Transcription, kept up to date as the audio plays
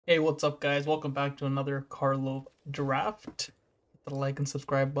Hey, what's up, guys? Welcome back to another Karlov draft. Hit the like and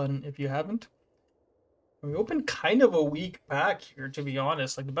subscribe button if you haven't. We opened kind of a weak pack here, to be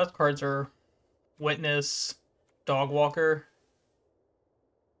honest. Like, the best cards are Witness, Dogwalker,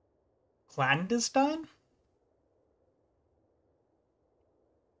 Clandestine.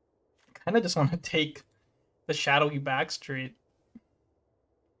 Kind of just want to take the Shadowy Backstreet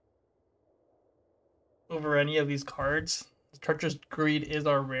over any of these cards. Treacherous Greed is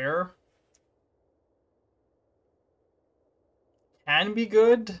our rare. Can be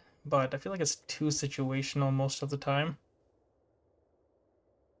good, but I feel like it's too situational most of the time.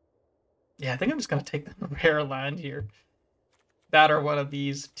 Yeah, I think I'm just gonna take the rare land here. That or one of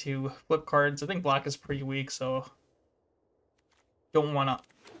these two flip cards. I think black is pretty weak, so don't want to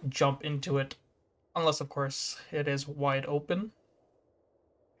jump into it unless, of course, it is wide open.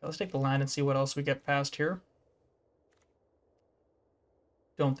 Let's take the land and see what else we get past here.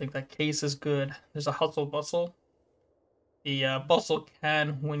 Don't think that case is good. There's a hustle bustle. The bustle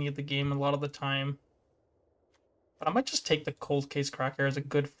can win you the game a lot of the time, but I might just take the cold case cracker as a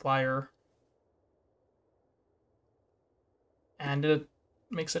good flyer, and it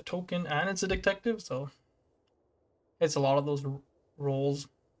makes a token and it's a detective, so it's a lot of those rolls.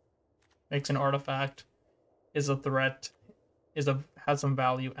 Makes an artifact, is a threat, has some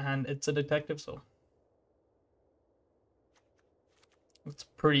value, and it's a detective, so it's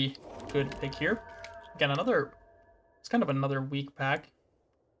pretty good pick here. Again, it's kind of another weak pack.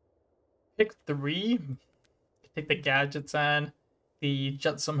 Pick three, take the gadgets, and the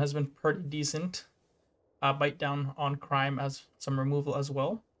Jetsam has been pretty decent. Bite down on crime as some removal as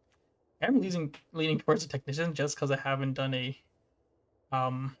well. I'm leaning towards the technician just because I haven't done a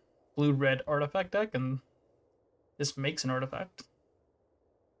blue-red artifact deck, and this makes an artifact.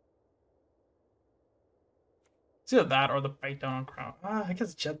 It's either that or the bite down on crown. I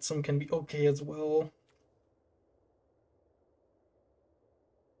guess Jetsam can be okay as well.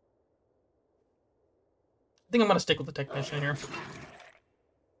 I think I'm going to stick with the technician here.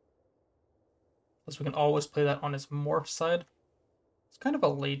 Plus we can always play that on his morph side. It's kind of a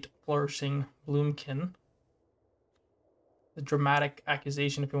late flourishing Bloomkin. The dramatic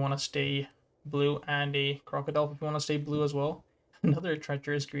accusation if you want to stay blue, and a crocodile if you want to stay blue as well. Another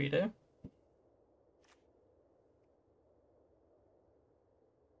treacherous greed, eh?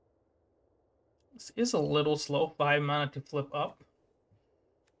 This is a little slow. 5 mana to flip up.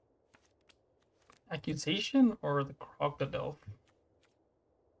 Accusation or the crocodile?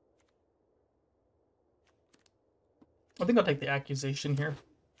 I think I'll take the accusation here.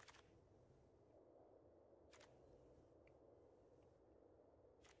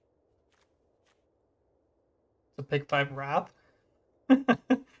 The pick 5 Wrath. Do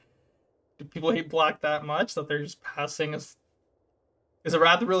people hate black that much that they're just passing as... Is a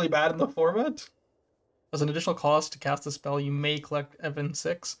Wrath really bad in the format? As an additional cost to cast a spell, you may collect Evidence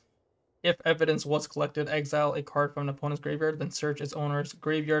 6. If evidence was collected, exile a card from an opponent's graveyard, then search its owner's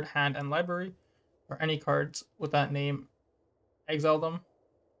graveyard, hand, and library, or any cards with that name, exile them.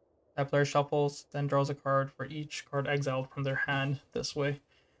 That player shuffles, then draws a card for each card exiled from their hand this way.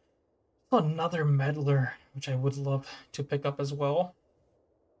 Another meddler, which I would love to pick up as well.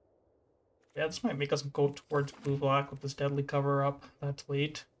 Yeah, this might make us go towards blue-black with this deadly cover-up. That's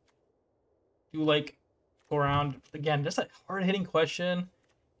late. Do like go around again, just a hard-hitting question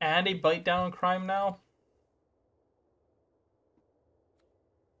and a bite down on crime now.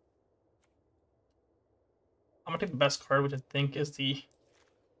 I'm gonna take the best card, which I think is the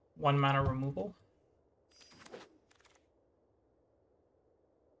 1 mana removal.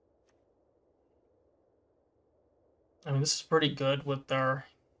 I mean, this is pretty good with our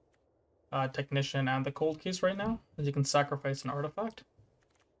technician and the cold case right now, as you can sacrifice an artifact.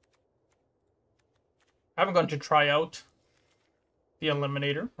 I haven't gone to try out the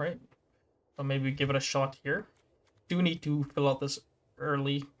eliminator, right? So maybe give it a shot here. Do need to fill out this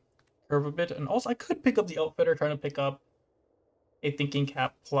early curve a bit, and also I could pick up the outfitter, trying to pick up a thinking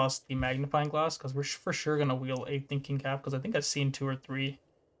cap plus the magnifying glass, because we're for sure gonna wheel a thinking cap, because I think I've seen 2 or 3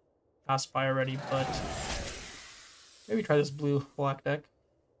 pass by already, but maybe try this blue black deck.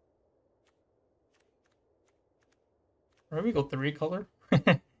 Or maybe go 3 color.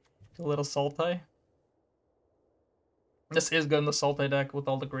 A little Sultai. This is good in the Sultai deck with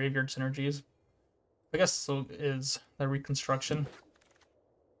all the graveyard synergies. I guess so is the reconstruction.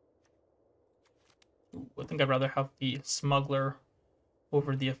 Ooh, I think I'd rather have the smuggler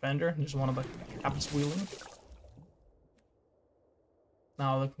over the offender. There's one of the caps wheeling.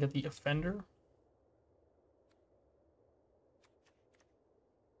 Now looking at the offender.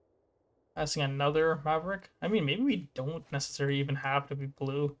 Passing another Maverick. I mean, maybe we don't necessarily even have to be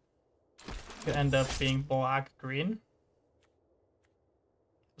blue. It could end up being black-green.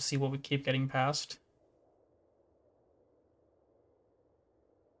 We'll see what we keep getting past.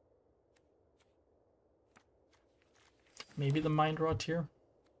 Maybe the Mind Rot here.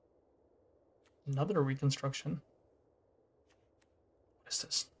 Another reconstruction. What is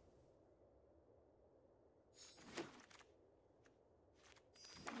this?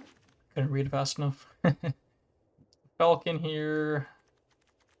 Couldn't read fast enough. Falcon here.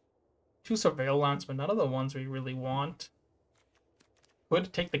 2 Surveil lands, but none of the ones we really want.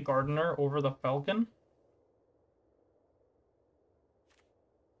 Could take the Gardener over the Falcon.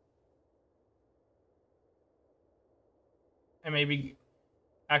 And maybe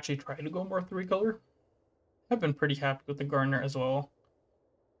actually try to go more 3-color. I've been pretty happy with the Gardener as well.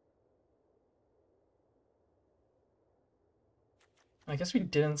 I guess we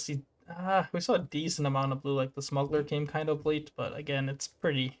didn't see... we saw a decent amount of blue, like the Smuggler came kind of late, but again, it's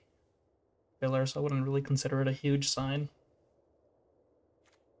pretty filler, so I wouldn't really consider it a huge sign.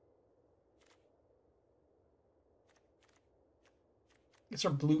 I guess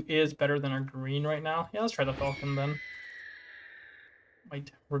our blue is better than our green right now. Yeah, let's try the Falcon then.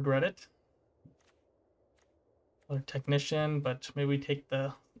 Might regret it. Another Technician, but maybe we take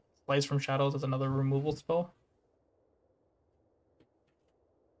the Slice from Shadows as another removal spell.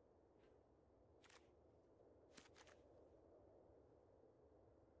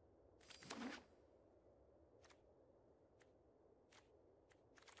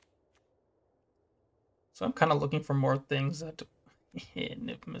 So I'm kind of looking for more things that...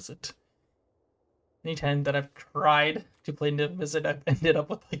 Nib Mizzet. Anytime that I've tried to play Nib Mizzet, I've ended up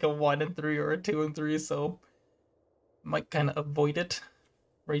with like a 1 and 3 or a 2 and 3, so might kind of avoid it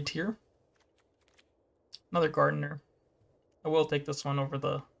right here. Another Gardener. I will take this one over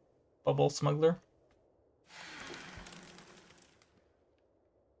the Bubble Smuggler.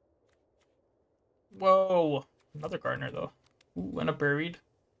 Whoa! Another Gardener though. Ooh, and a Buried.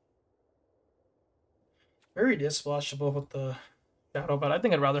 Buried is splashable with the Shadow, but I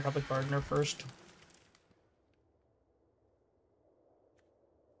think I'd rather have the Gardener first.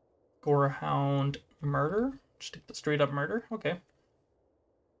 Gorehound Murder. Just take the straight up Murder. Okay.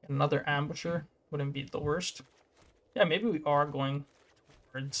 Another Ambusher. Wouldn't be the worst. Yeah, maybe we are going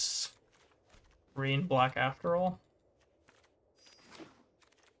towards Rain Black after all.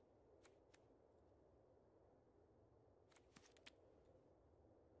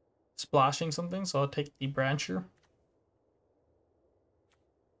 Splashing something, so I'll take the Brancher.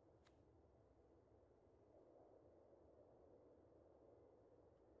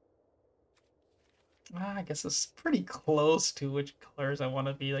 I guess it's pretty close to which colors I want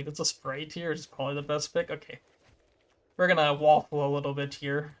to be. Like, it's a Sprite here. It's probably the best pick. Okay. We're gonna waffle a little bit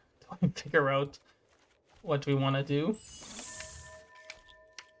here to figure out what we want to do.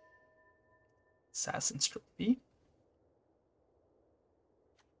 Assassin's Trophy.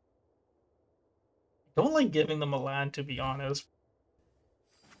 Don't like giving them a land, to be honest.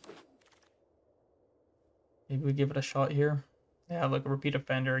 Maybe we give it a shot here. Yeah, look, Repeat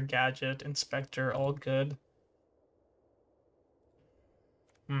Offender, Gadget, Inspector, all good.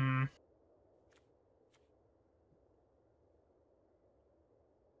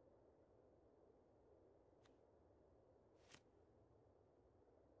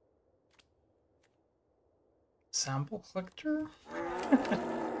 Sample Collector?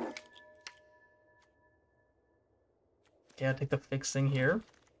 Okay, I take the Fixing here.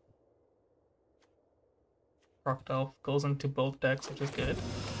 Crocodile goes into both decks, which is good.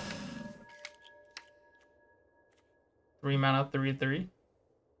 3 mana, 3/3.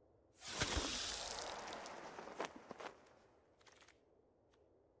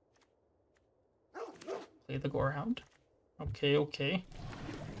 Play the Gorehound. Okay, okay.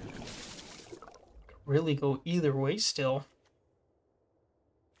 Really go either way still.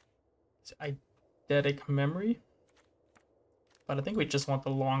 It's Eidetic Memory. But I think we just want the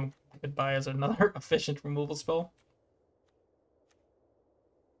Long Goodbye as another efficient removal spell.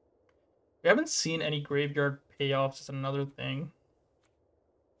 We haven't seen any graveyard payoffs as another thing.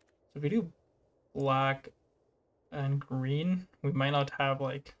 So if we do black and green, we might not have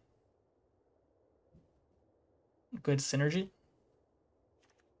like good synergy.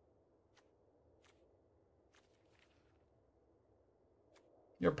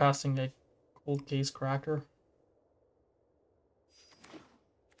 You're passing a Cold Case Cracker.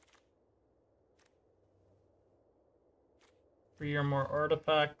 Three or more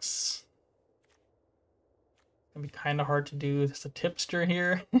artifacts. It's gonna be kind of hard to do. There's a tipster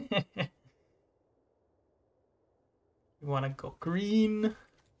here. You want to go green.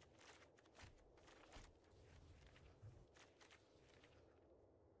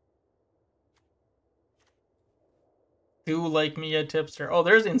 Do like me a tipster. Oh,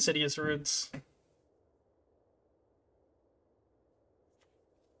 there's Insidious Roots.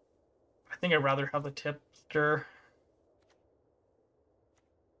 I think I'd rather have the tipster.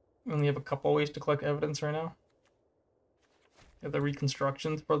 We only have a couple ways to collect evidence right now. We have the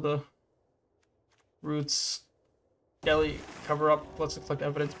reconstructions for the roots. Deli cover up lets us collect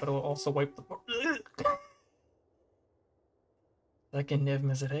evidence, but it will also wipe the board. Second Niv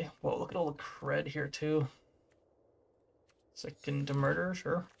Mizzet, eh? Whoa, look at all the cred here too. Second to murder,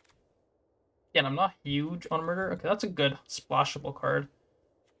 sure. Yeah, and I'm not huge on murder. Okay, that's a good splashable card.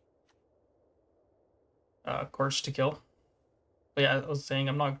 Course to kill. But yeah, I was saying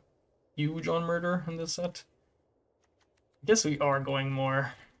I'm not huge on murder in this set. I guess we are going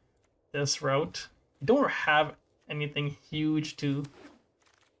more this route. We don't have anything huge to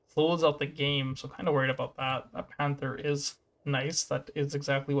close out the game, so kind of worried about that. That Panther is nice. That is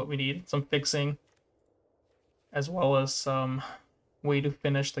exactly what we need. Some fixing, as well as some way to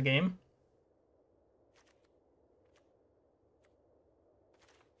finish the game.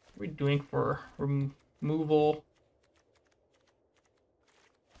 What are we doing for removal?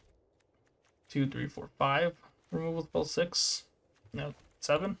 2, 3, 4, 5. Removal spell 6. No,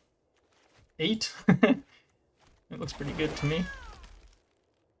 7. 8. It looks pretty good to me.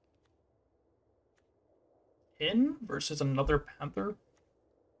 In versus another Panther.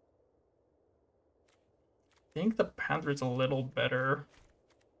 I think the Panther is a little better.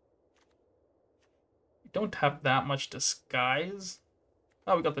 We don't have that much disguise.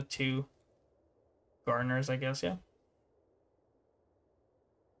 Oh, we got the 2 Gardeners, I guess, yeah.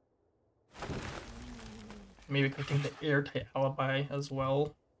 Maybe clicking the Airtight Alibi as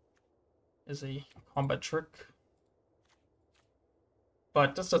well is a combat trick.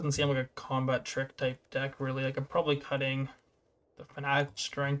 But this doesn't seem like a combat trick type deck, really. Like, I'm probably cutting the Fanatical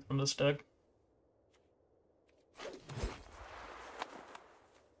Strength from this deck.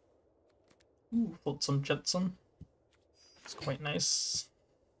 Ooh, float some Jetsam. It's quite nice.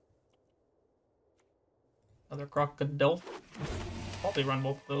 Another Crocodile. Probably run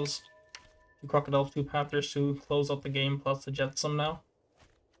both of those. 2 Crocodile, 2 Panthers to close out the game, plus the Jetsam now.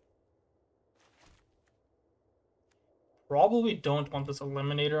 Probably don't want this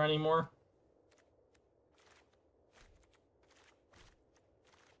Eliminator anymore.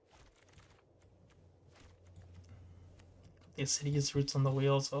 The Insidious Roots on the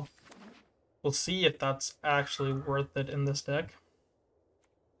wheel, so we'll see if that's actually worth it in this deck.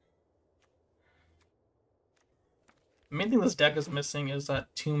 The main thing this deck is missing is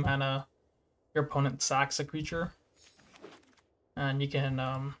that 2 mana your opponent sacks a creature. And you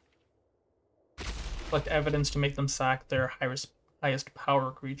can collect evidence to make them sack their highest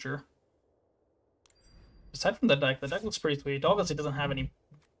power creature. Aside from the deck looks pretty sweet. It obviously doesn't have any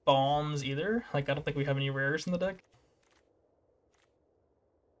bombs either. Like, I don't think we have any rares in the deck.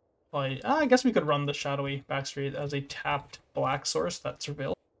 But I guess we could run the Shadowy Backstreet as a tapped black source that's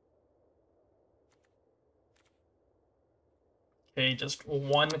Surveil. Okay, just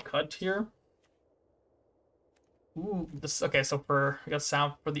 1 cut here. Ooh, this okay. So for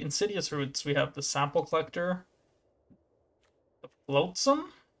the Insidious Roots, we have the Sample Collector, the Floatsome.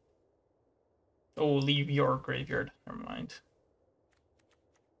 Oh, leave your graveyard. Never mind.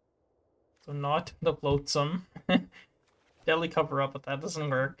 So not the Floatsome. Deadly Cover Up, but that doesn't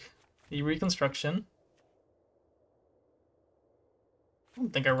work. The Reconstruction. I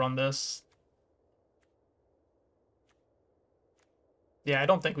don't think I run this. Yeah, I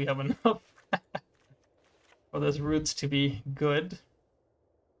don't think we have enough for those roots to be good.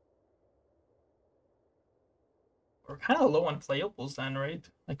 We're kind of low on playables then, right?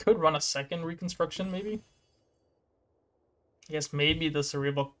 I could run a second Reconstruction, maybe. I guess maybe the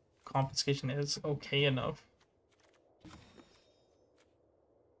Cerebral Confiscation is okay enough.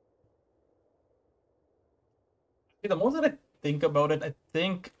 The more that I think about it, I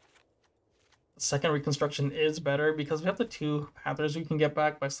think the second Reconstruction is better because we have the 2 Panthers we can get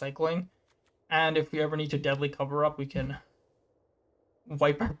back by cycling. And if we ever need to Deadly Cover Up, we can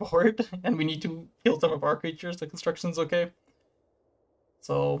wipe our board and we need to kill some of our creatures. The construction's okay.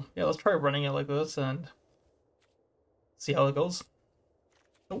 So yeah, let's try running it like this and see how it goes.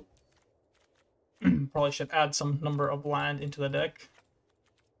 Nope. Probably should add some number of land into the deck.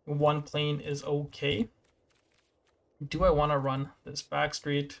 1 plane is okay. Do I want to run this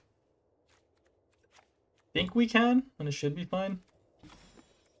Backstreet? Think we can, and it should be fine.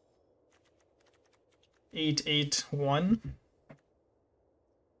 8-8-1.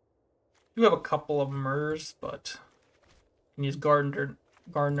 Do have a couple of murders, but you can use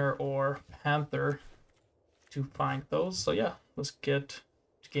Gardener or Panther to find those. So yeah, let's get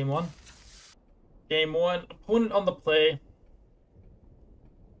to game 1. Game 1, opponent on the play.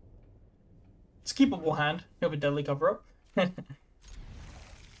 It's a keepable hand. You have a deadly cover-up.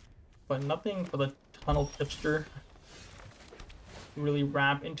 But nothing for the Tunnel Tipster to really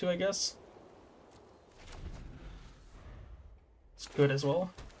ramp into, I guess. It's good as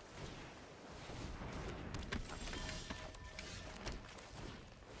well.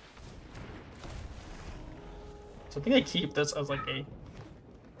 So I think I keep this as like a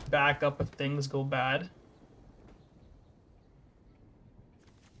backup if things go bad.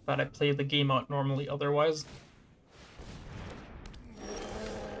 But I play the game out normally otherwise.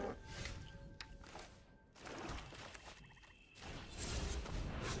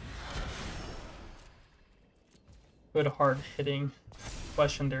 Good hard-hitting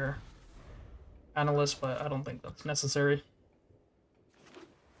question there, analyst, but I don't think that's necessary.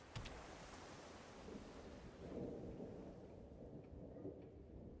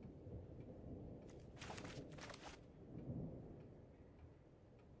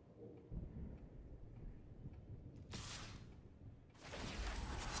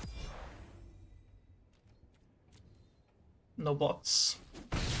 No blocks.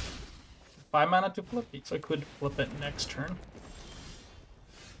 5 mana to flip it, so I could flip it next turn.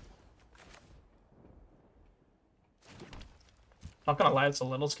 Not gonna lie, it's a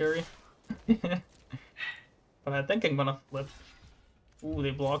little scary. But I think I'm gonna flip. Ooh, they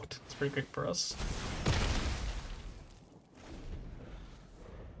blocked. It's pretty quick for us.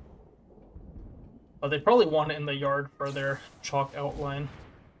 But they probably want it in the yard for their chalk outline.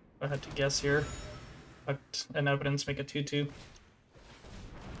 If I had to guess here. But an evidence make a 2/2.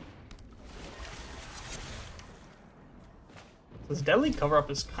 This deadly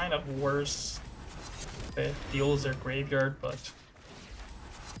cover-up is kind of worse if it deals their graveyard, but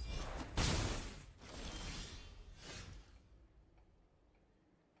I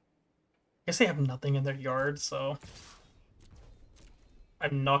guess they have nothing in their yard, so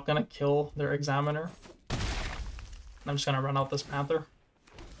I'm not gonna kill their Examiner. I'm just gonna run out this Panther.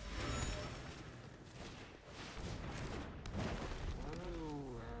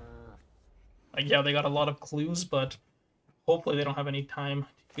 Like, yeah, they got a lot of clues, but hopefully they don't have any time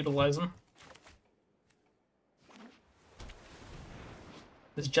to utilize them.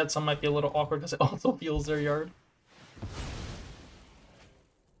 This Jetsam might be a little awkward because it also feels their yard.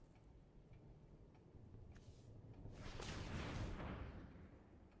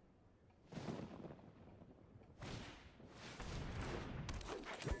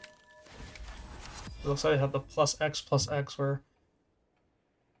 It looks like they have the +X where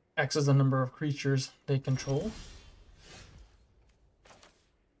X is the number of creatures they control.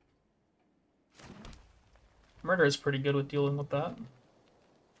 Murder is pretty good with dealing with that.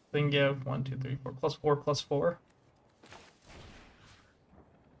 Then give 1, 2, 3, 4, +4/+4.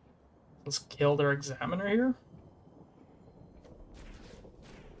 Let's kill their Examiner here.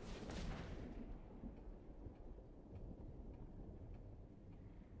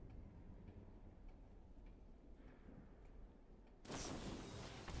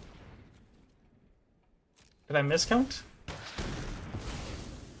 Did I miscount?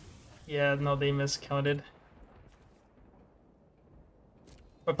 Yeah, no, they miscounted.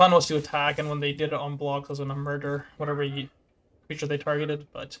 My plan was to attack, and when they did it on blocks, I was gonna murder whatever creature they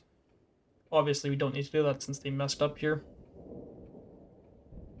targeted, but obviously we don't need to do that since they messed up here.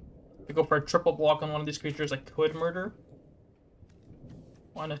 If I go for a triple block on one of these creatures, I could murder.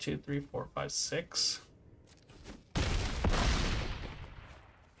 1, 2, 3, 4, 5, 6.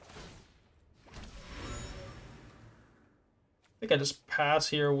 I think I just pass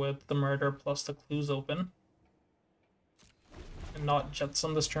here with the murder plus the clues open. And not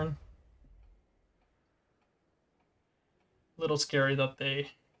Jetsam this turn. A little scary that they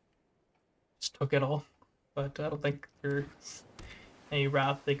just took it all. But I don't think there's any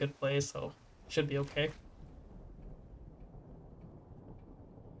Wrath they could play, so should be okay.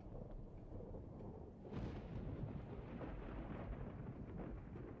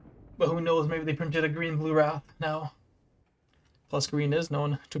 But who knows, maybe they printed a green-blue Wrath now. Plus green is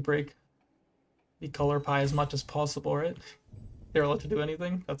known to break the color pie as much as possible, right? They're allowed to do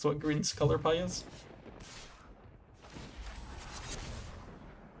anything. That's what green's color pie is.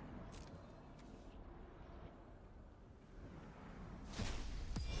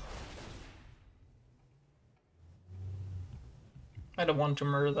 I'd have wanted to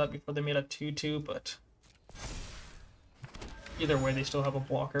murder that before they made a 2/2, but either way, they still have a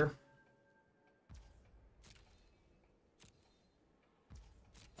blocker.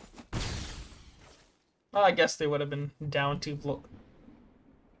 Well, I guess they would have been down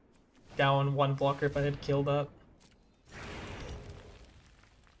down 1 blocker if I had killed that.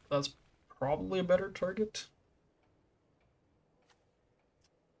 That's probably a better target.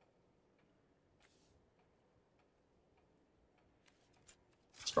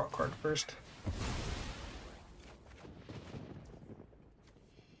 Let's draw a card first.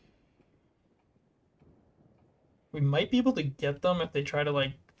 We might be able to get them if they try to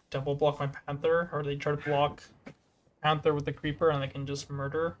like double block my Panther, or they try to block Panther with the Creeper and they can just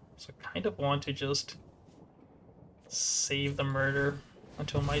murder. So I kind of want to just save the murder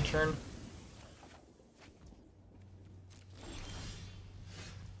until my turn.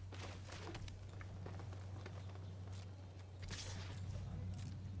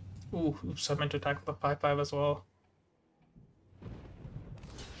 Ooh, oops, I meant to attack with a 5/5 as well.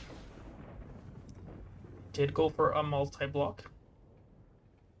 Did go for a multi-block.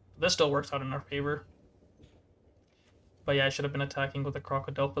 This still works out in our favor. But yeah, I should have been attacking with a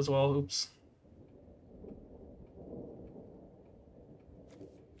Crocodile as well. Oops.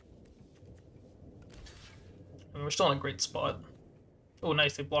 I mean, we're still in a great spot. Oh,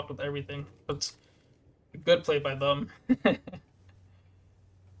 nice. They blocked with everything. That's a good play by them.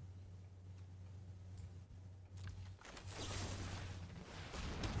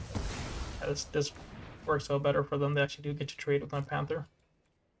 This works out better for them. They actually do get to trade with my Panther.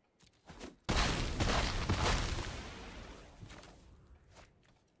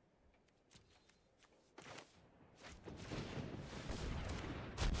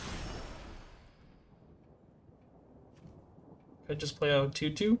 Could just play out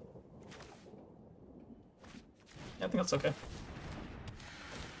 2/2. Yeah, I think that's okay.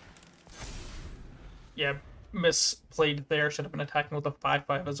 Yeah, misplayed there. Should have been attacking with a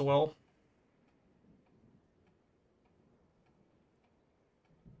 5/5 as well.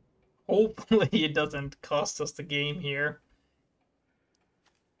 Hopefully it doesn't cost us the game here.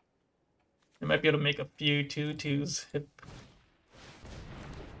 They might be able to make a few 2/2s.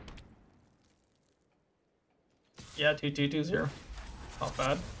 Yeah, 2/2/2s here. Not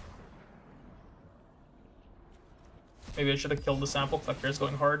bad. Maybe I should have killed the sample collector. It's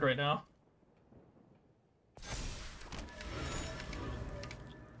going hard right now.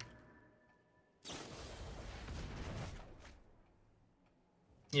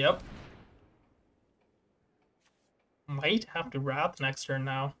 Yep. Might have to Wrath next turn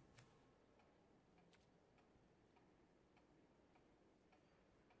now.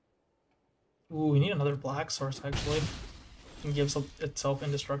 Ooh, we need another black source actually. It gives itself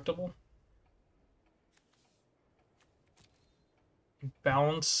indestructible.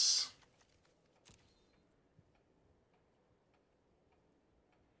 Bounce.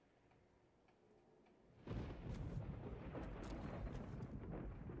 I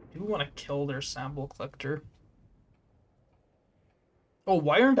do want to kill their sample collector. Oh,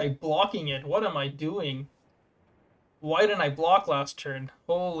 why aren't I blocking it? What am I doing? Why didn't I block last turn?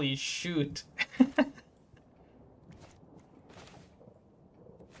 Holy shoot.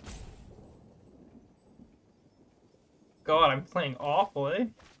 God, I'm playing awful, eh?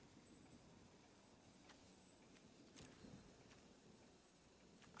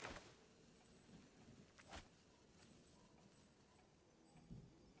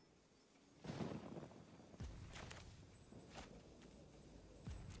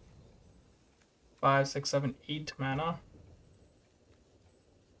 Five, six, seven, 8 mana.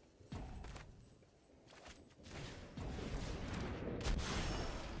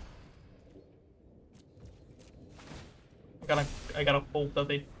 I gotta hope that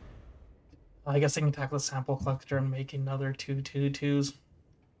they. I guess they can tackle the sample collector and make another 2/2/2s.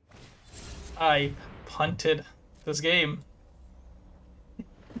 I punted this game.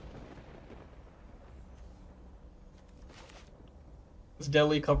 This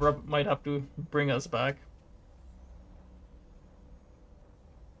deadly cover-up might have to bring us back.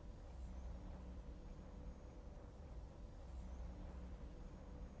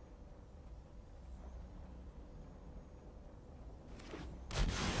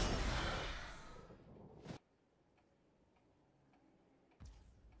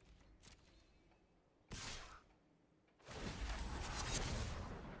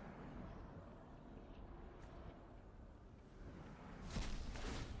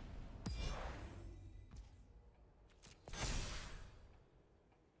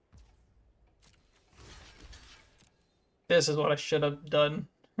 This is what I should have done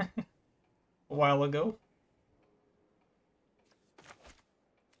a while ago.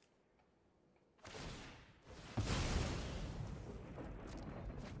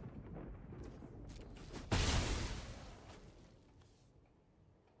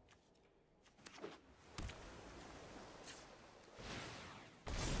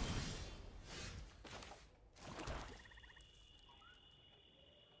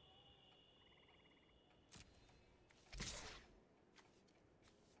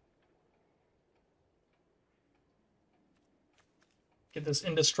 Get this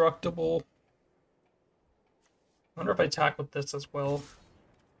indestructible. I wonder if I attack with this as well.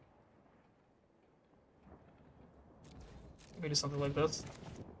 Maybe do something like this.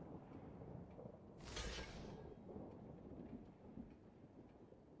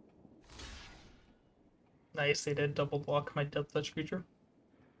 Nice, they did double block my death touch creature.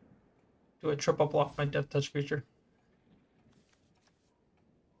 Do a triple block my death touch creature.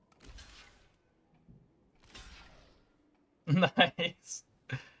 Nice.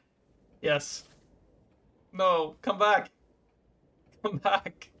 Yes. No, come back. Come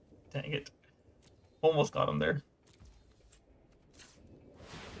back. Dang it. Almost got him there.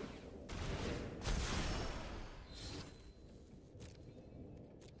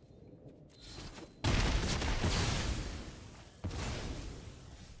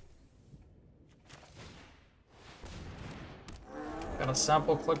 Got a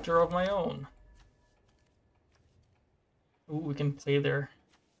sample collector of my own. Ooh, we can play their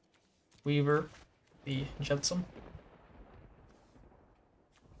Weaver, the Jetsam.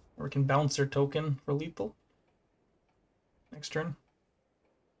 Or we can bounce their token for lethal. Next turn.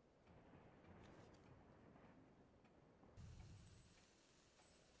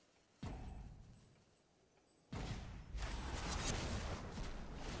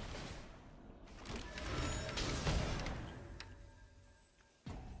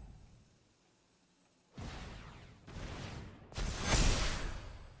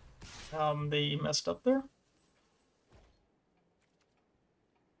 They messed up there.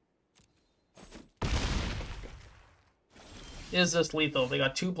 Is this lethal? They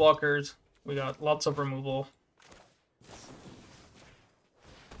got 2 blockers. We got lots of removal.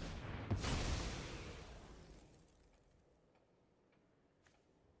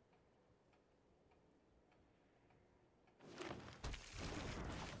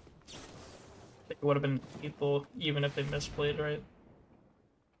 It would have been lethal even if they misplayed, right?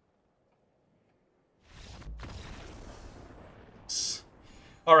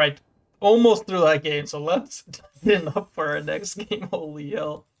 Alright, almost through that game, so let's get up for our next game. Holy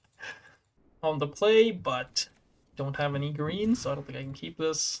hell. On the play, but don't have any green, so I don't think I can keep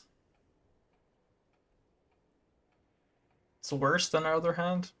this. It's worse than our other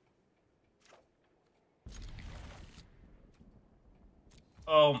hand.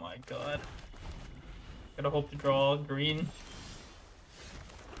 Oh my god. Gotta hope to draw green.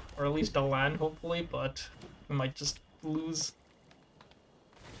 Or at least a land, hopefully, but we might just lose.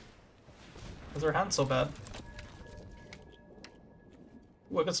 Because our hand's so bad.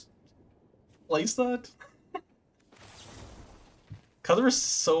 Ooh, I guess place that? Because we're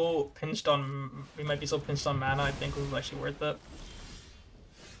so pinched on... We might be so pinched on mana, I think it was actually worth it.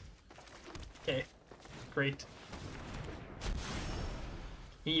 Okay, great.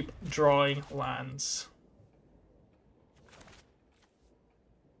 Keep drawing lands.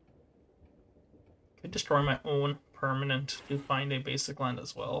 Could destroy my own permanent to find a basic land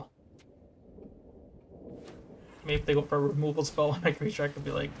as well. Maybe if they go for a removal spell on my creature, I could be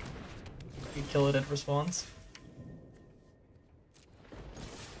like, you kill it, it responds.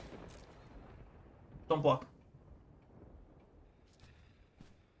 Don't block.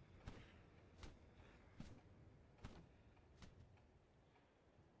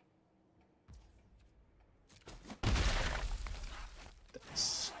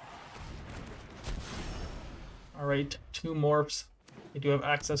 Thanks. Alright, 2 morphs. They do have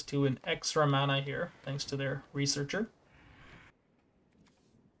access to an extra mana here, thanks to their researcher.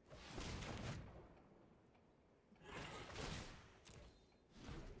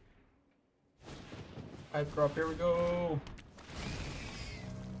 Five drop, here we go.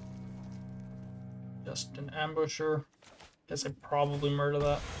 Just an ambusher. Guess I probably murder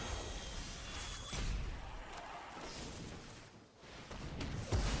that.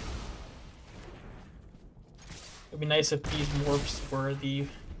 It'd be nice if these morphs were the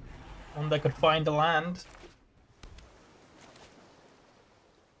one that could find the land.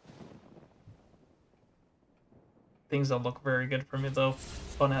 Things don't look very good for me though.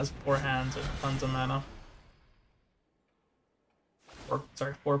 Fun has 4 hands and tons of mana. Or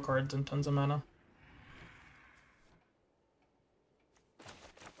sorry, 4 cards and tons of mana.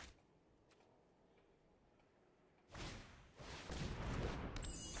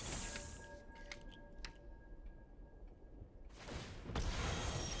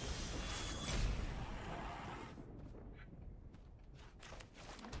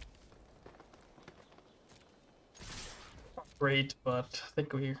 Great, but I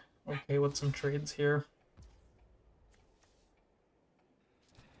think we're okay with some trades here.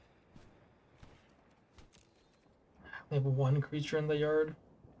 They have 1 creature in the yard.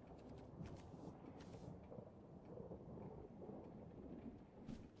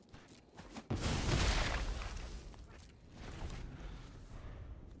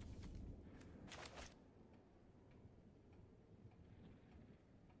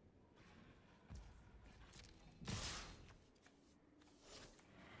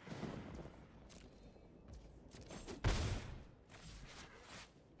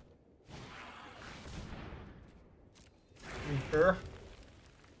 Sure.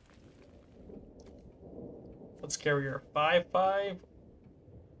 What's scarier, 5/5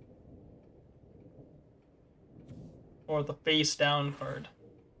 or the face down card?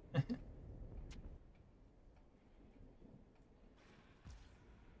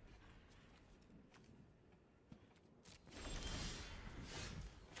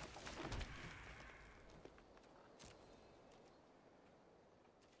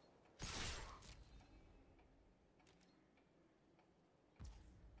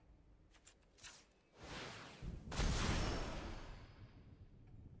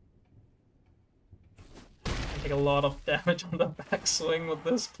 Take a lot of damage on the backswing with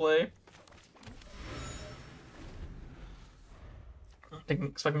this play. I'm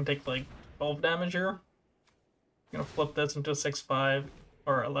expecting to take like 12 damage here. I'm gonna flip this into a 6/5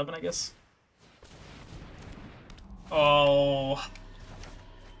 or 11, I guess. Oh,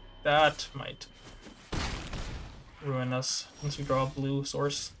 that might ruin us once we draw a blue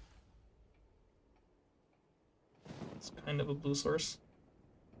source. It's kind of a blue source.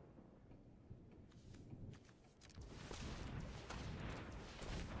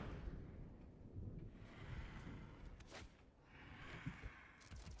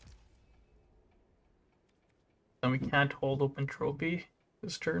 Then we can't hold open trophy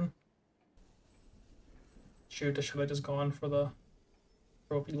this turn. Shoot, I should have just gone for the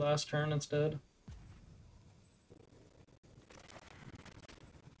trophy last turn instead.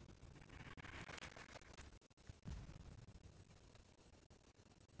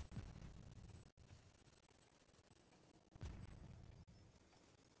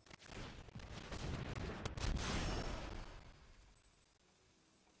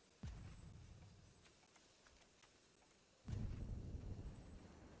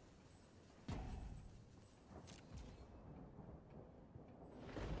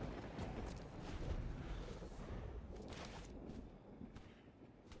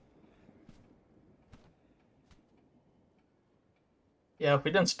 Yeah, if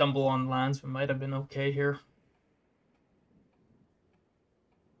we didn't stumble on lands, we might have been okay here.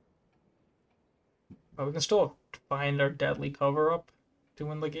 But we can still find our deadly cover up to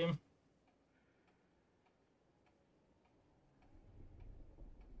win the game.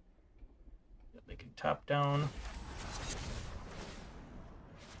 They can tap down.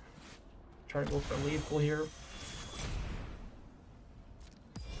 Try to go for lethal here.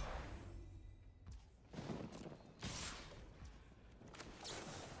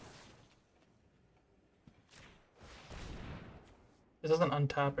 This doesn't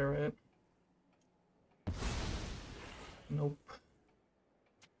untap it, right? Nope.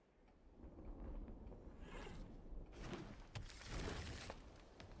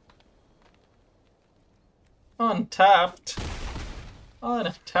 Untapped.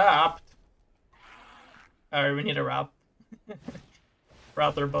 Untapped. Alright, we need a wrap.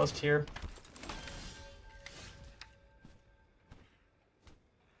 Rather bust here.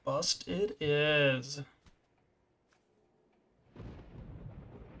 Bust it is.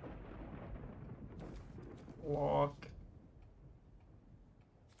 Lock.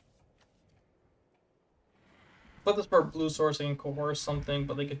 Put this for blue sourcing and coerce something,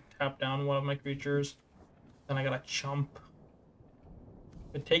 but they could tap down one of my creatures. Then I gotta chump.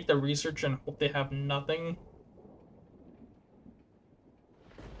 But take the research and hope they have nothing.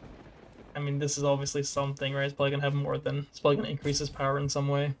 I mean, this is obviously something, right? It's probably gonna have more than. It's probably gonna increase his power in some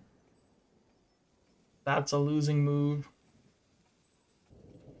way. That's a losing move.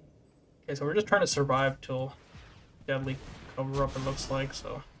 Okay, so we're just trying to survive till deadly cover up, it looks like.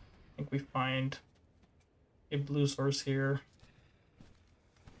 So I think we find a blue source here.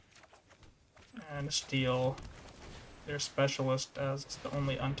 And steal their specialist as it's the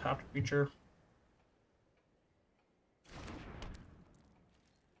only untapped creature.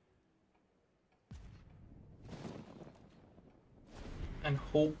 And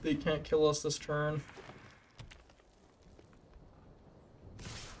hope they can't kill us this turn.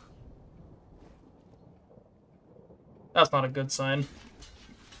 That's not a good sign.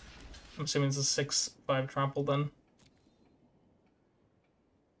 I'm assuming it's a 6/5 trample then.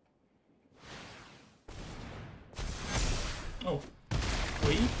 Oh,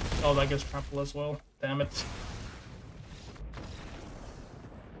 wait. Oh, that gets trample as well. Damn it.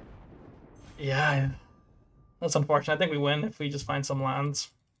 Yeah, that's unfortunate. I think we win if we just find some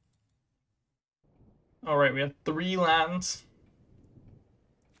lands. Alright, we have 3 lands.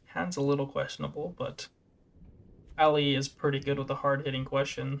 Hand's a little questionable, but Ali is pretty good with a hard-hitting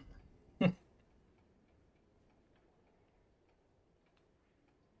question.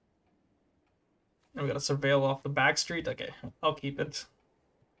 And we got to surveil off the back street. Okay, I'll keep it.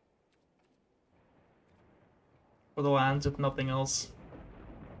 for the lands, if nothing else.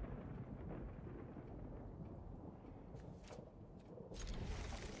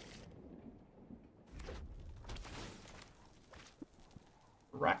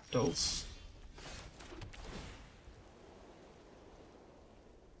 Rakdos.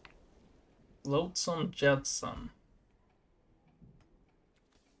 Loathsome Jetsam.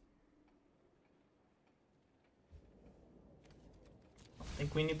 I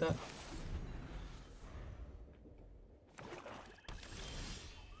think we need that.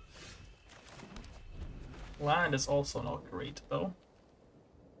 Land is also not great, though.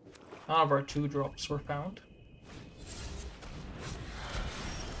 None of our 2-drops were found.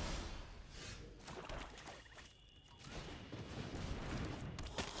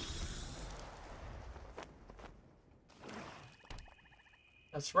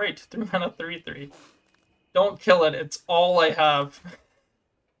 That's right, 3 mana 3/3. Don't kill it, it's all I have.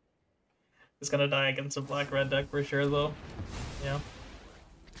 It's gonna die against a black-red deck for sure, though. Yeah.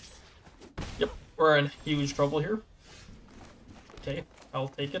 Yep, we're in huge trouble here. Okay, I'll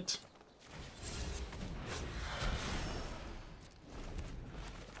take it.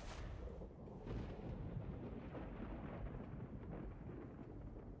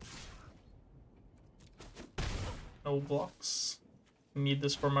 No blocks. Need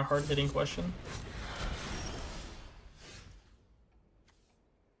this for my hard-hitting question.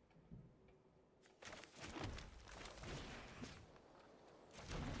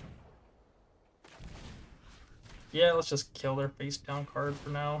 Yeah, let's just kill their face-down card for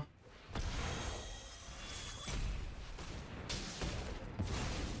now.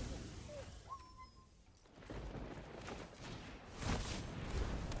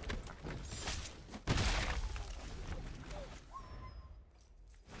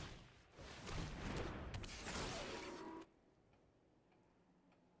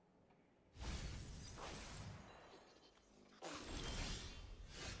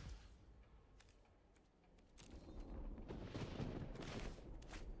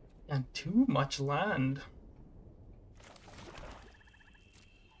 And too much land.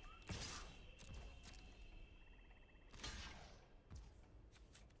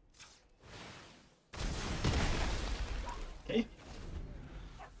 Okay.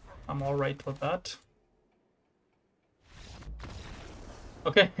 I'm alright with that.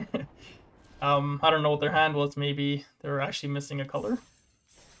 Okay. I don't know what their hand was. Maybe they were actually missing a color.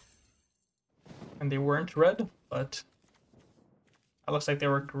 And they weren't red, but it looks like they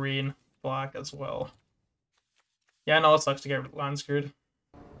were green, black as well. Yeah, no, it sucks to get land screwed.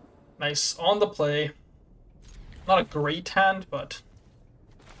 Nice. On the play. Not a great hand, but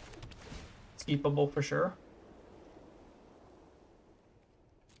it's keepable for sure.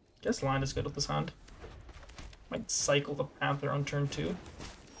 Guess land is good with this hand. Might cycle the Panther on turn 2.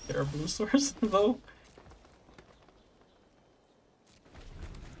 Get our blue source, though.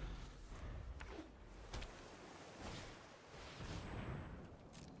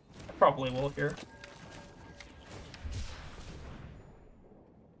 I probably will here.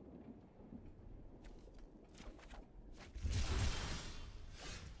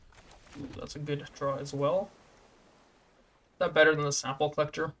 Ooh, that's a good draw as well. Is that better than the sample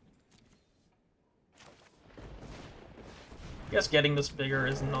collector? I guess getting this bigger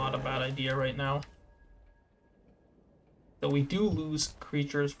is not a bad idea right now. Though we do lose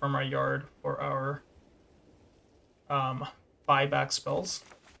creatures from our yard for our buyback spells.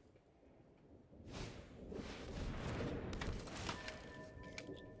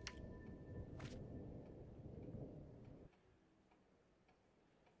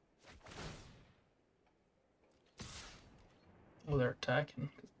 Oh, they're attacking.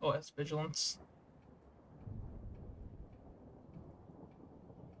 Oh, that's vigilance.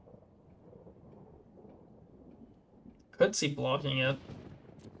 Could see blocking it,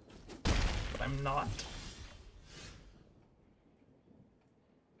 but I'm not.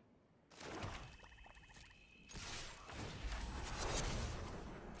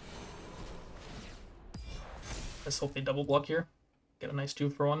 Let's hope they double block here. Get a nice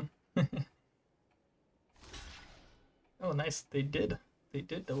 2-for-1. Oh, nice. They did. They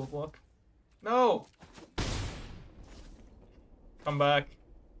did double block. No! Come back.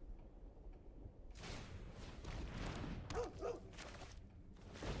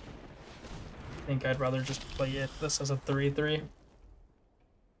 I think I'd rather just play this as a 3/3.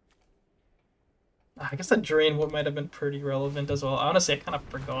 I guess that drain might have been pretty relevant as well. Honestly, I kind of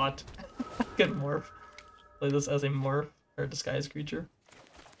forgot. I could morph. Play this as a morph or a disguise creature.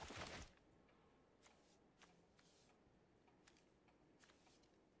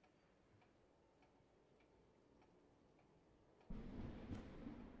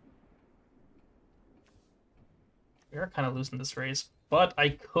 We are kind of losing this race, but I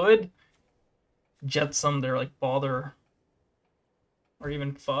could jet some their like bother or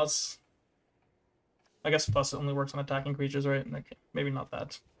even fuss. I guess fuss only works on attacking creatures, right? Okay, maybe not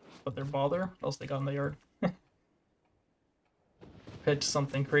that, but their bother. What else they got in the yard? Pitch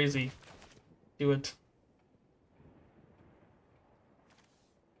something crazy. Do it.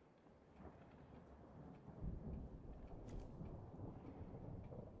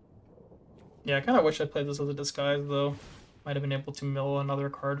 Yeah, I kind of wish I played this as a disguise, though. Might have been able to mill another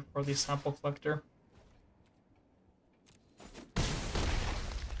card for the sample collector.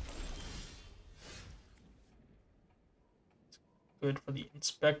 Good for the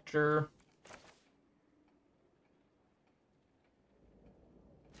inspector.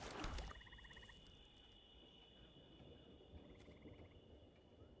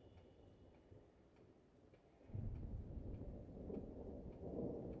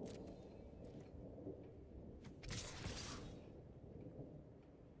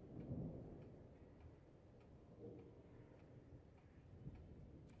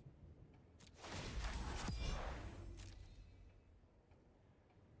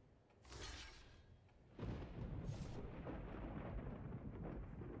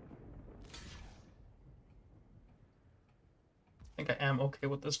 I think I am okay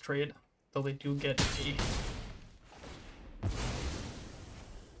with this trade, though they do get a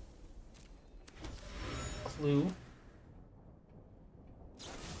clue.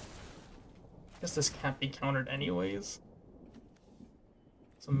 Guess this can't be countered anyways.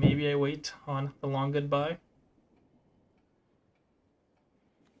 So maybe I wait on the long goodbye.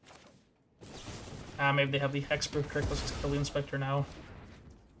 Maybe they have the hexproof trick. Let's just kill the inspector now.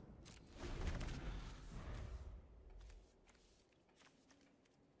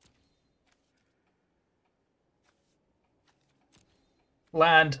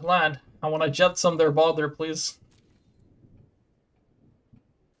 Land, land. I want to jet some their bother, please.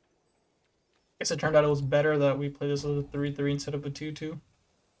 Guess it turned out it was better that we play this as a 3-3 instead of a 2-2.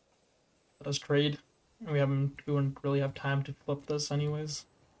 Let us trade. We wouldn't really have time to flip this anyways.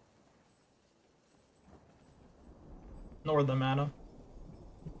 Nor the mana.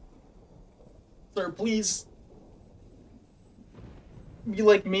 Sir, please. Be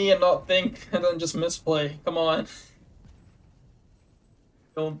like me and not think and then just misplay. Come on.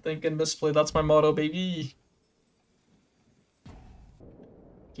 Don't think and misplay. That's my motto, baby.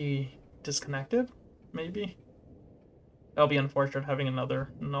 He disconnected? Maybe? That'll be unfortunate having another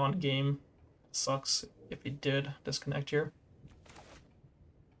non-game. Sucks if he did disconnect here.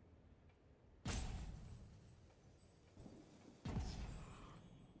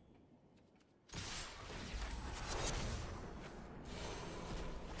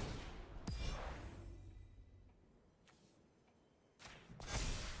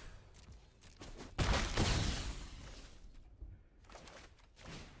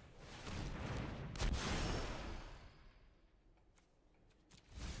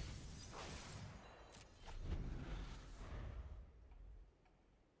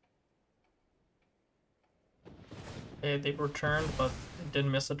 They returned, but it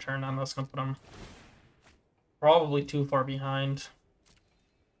didn't miss a turn, and that's gonna put them probably too far behind.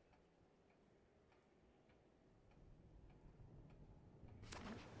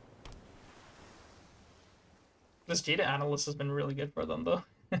 This data analyst has been really good for them, though.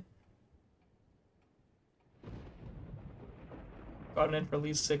 Got it in for at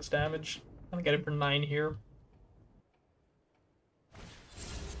least 6 damage. I'm gonna get it for 9 here.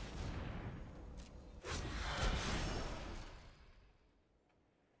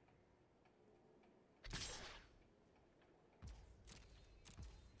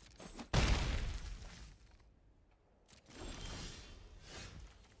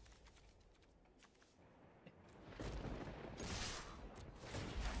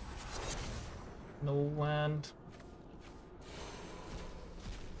 No land.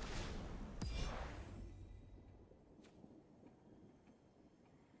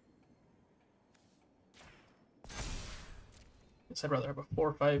 Guess I'd rather have a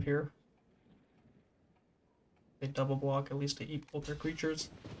 4/5 here. They double block at least to eat both their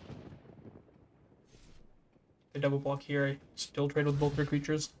creatures. They double block here, I still trade with both their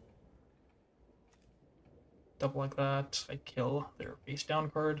creatures. Double like that, I kill their face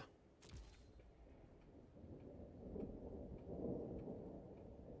down card.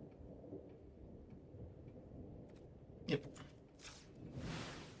 Yep.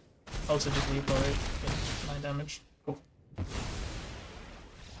 Also just leave, alright. Okay, 9 damage. Cool.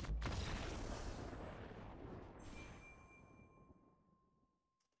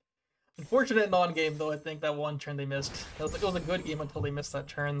 Unfortunate non-game though, I think that one turn they missed. It was a good game until they missed that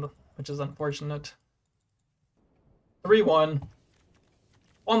turn, which is unfortunate. 3-1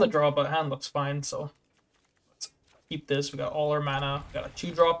 on the draw, but hand looks fine, so let's keep this. We got all our mana. We got a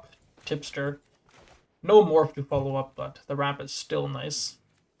 2-drop, Tipster. No morph to follow up, but the ramp is still nice.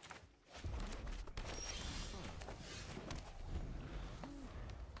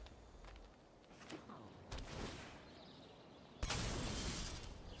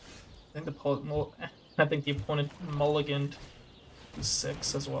 I think the opponent mulliganed to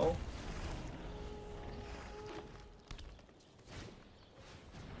 6 as well.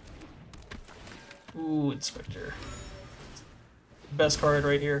 Ooh, Inspector. Best card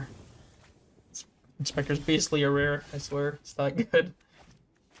right here. Inspector's basically a rare, I swear. It's that good.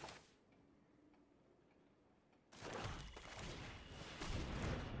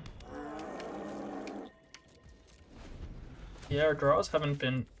 Yeah, our draws haven't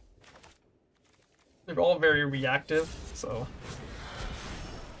been... They're all very reactive, so...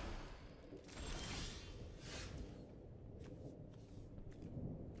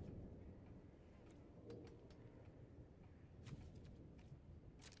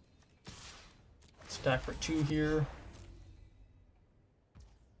 Stack for 2 here.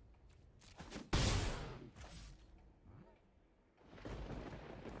 I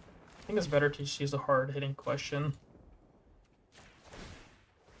think it's better to just use a hard-hitting question.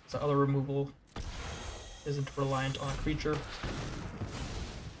 The other removal isn't reliant on a creature.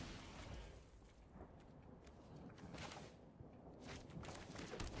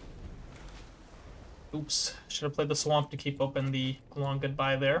 Oops, should have played the Swamp to keep open the long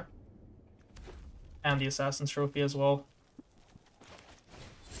goodbye there. And the Assassin's Trophy as well.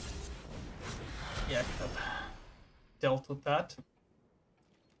 Yeah, I could have dealt with that.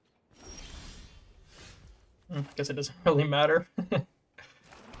 I guess it doesn't really matter.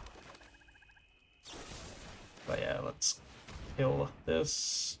 But yeah, let's kill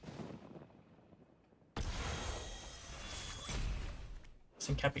this. This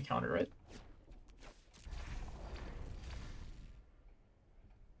thing can't be countered, right?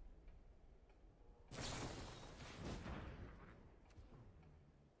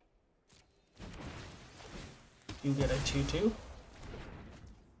 You get a 2/2.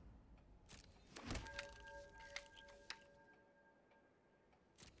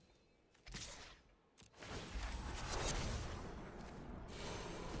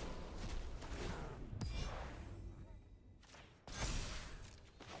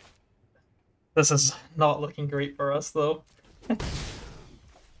 This is not looking great for us, though. Did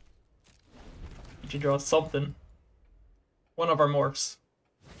you draw something? One of our morphs.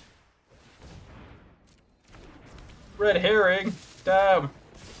 Red herring! Damn!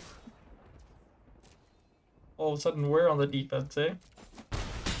 All of a sudden, we're on the defense, eh?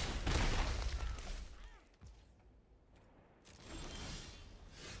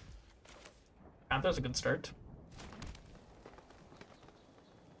 Panther's a good start.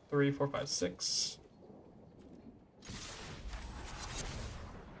 3, 4, 5, 6.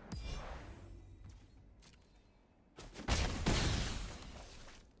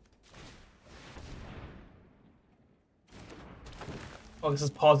 Oh, this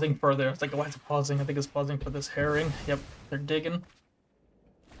is pausing further. It's like, why is it pausing? I think it's pausing for this herring. Yep, they're digging.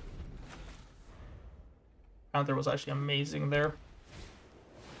 Panther was actually amazing there.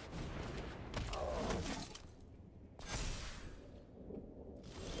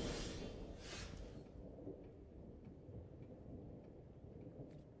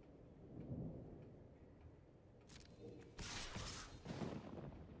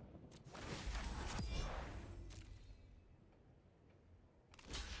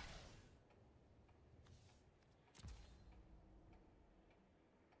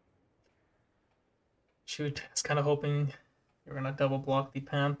 Shoot, I was kind of hoping you're gonna double block the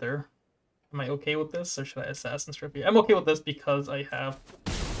Panther. Am I okay with this, or should I Assassin's Trophy? I'm okay with this because I have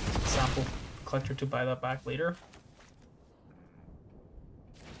Sample Collector to buy that back later.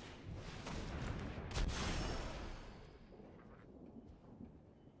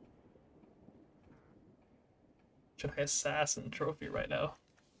 Should I Assassin Trophy right now?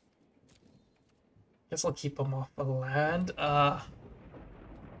 Guess I'll keep them off the land.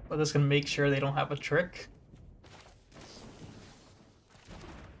 But this can make sure they don't have a trick.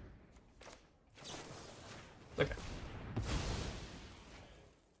 Okay.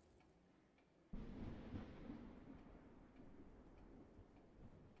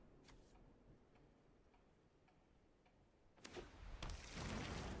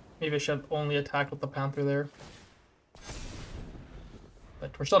 Maybe I should only attack with the Panther there.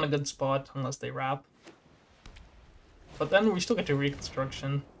 But we're still in a good spot unless they wrap. But then we still get to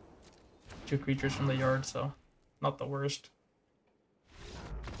Reconstruction. 2 creatures from the yard, so not the worst.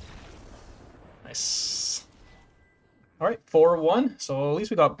 Nice. Alright, 4-1. So at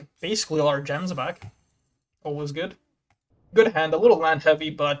least we got basically all our gems back. Always good. Good hand, a little land heavy,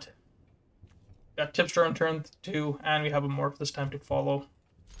 but got Tipster on turn 2, and we have a morph this time to follow.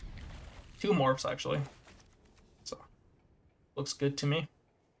 2 morphs, actually. So, looks good to me.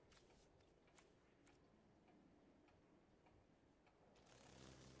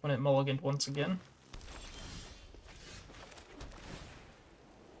 When it mulliganed once again.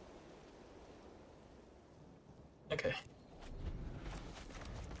 Okay.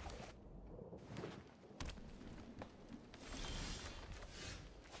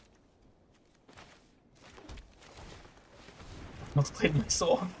 Almost played my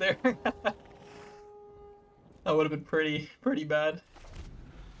soul off there. That would have been pretty bad.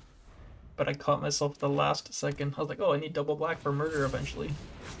 But I caught myself the last second. I was like, oh, I need double black for murder eventually.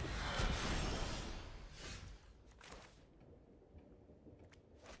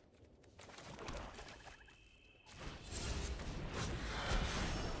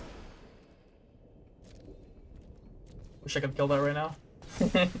 Wish I could kill that right now.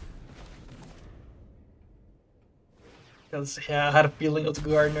 Because, yeah, I had a feeling it was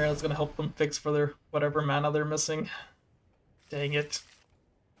Gardener. I was going to help them fix for their whatever mana they're missing. Dang it.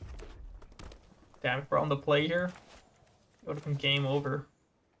 Damn, if we're on the play here, it would have been game over.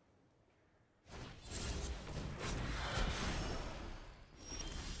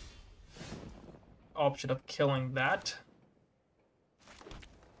 Option of killing that.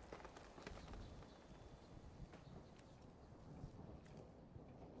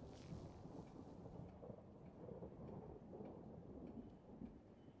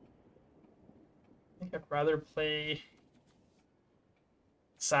 I think I'd rather play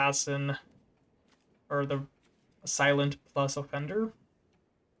Assassin or the Silent plus Offender.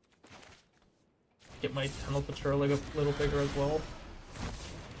 Get my Tunnel Patrol a little bigger as well.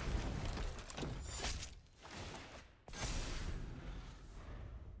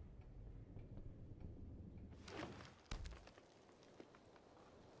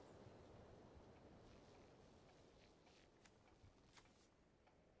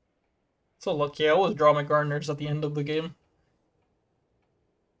 So lucky, I always draw my Gardeners at the end of the game.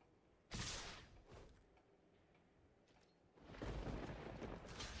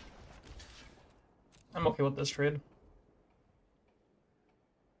 I'm okay with this trade.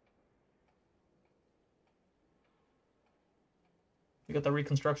 We got the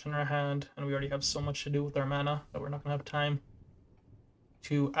Reconstruction in our hand, and we already have so much to do with our mana that we're not going to have time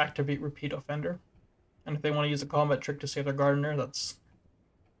to activate Repeat Offender. And if they want to use a combat trick to save their Gardener, that's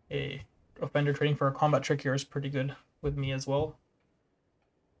a Offender trading for a combat trick here is pretty good with me as well.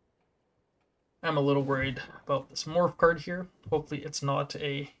 I'm a little worried about this Morph card here. Hopefully it's not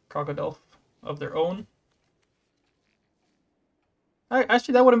a Crocodile of their own.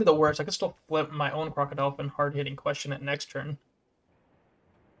 Actually, that wouldn't be the worst. I could still flip my own Crocodile and hard-hitting question it next turn.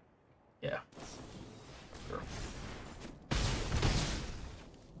 Yeah. Sure.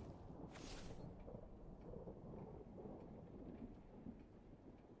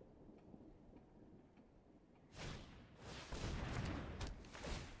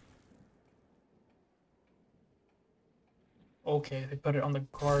 Okay, they put it on the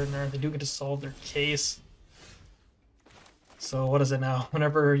Gardener. They do get to solve their case. So what is it now?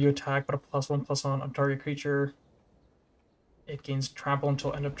 Whenever you attack, put a +1/+1 on target creature. It gains trample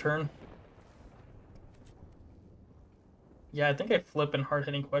until end of turn. Yeah, I think I flip in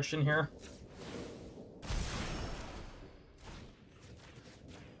hard-hitting question here.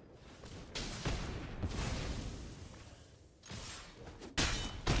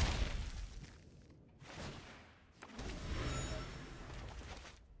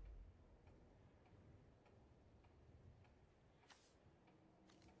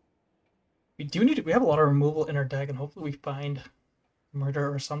 We have a lot of removal in our deck, and hopefully we find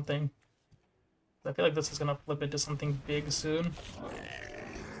murder or something. I feel like this is gonna flip into something big soon.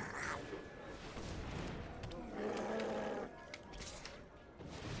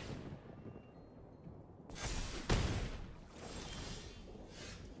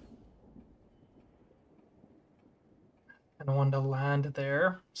 And I wanted to land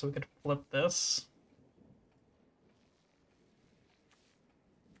there, so we could flip this.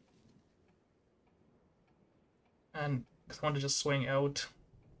 And I wanted to just swing out.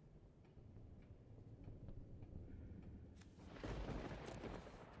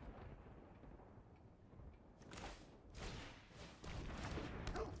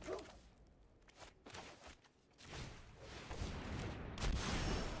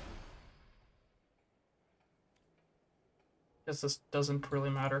 Guess this doesn't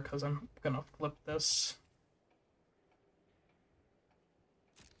really matter because I'm gonna flip this.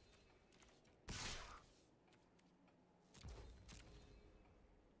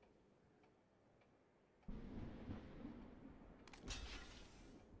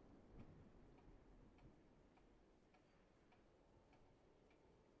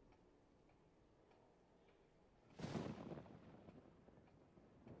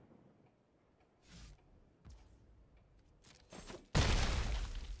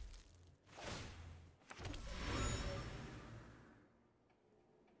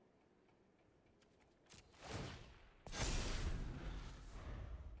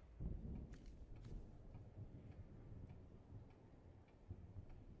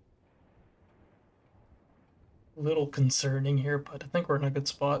 little concerning here, but I think we're in a good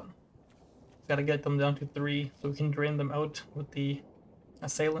spot. Gotta get them down to 3 so we can drain them out with the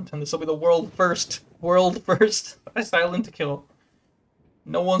assailant, and this will be the world first assailant kill.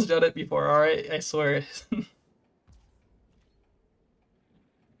 No one's done it before, alright? I swear.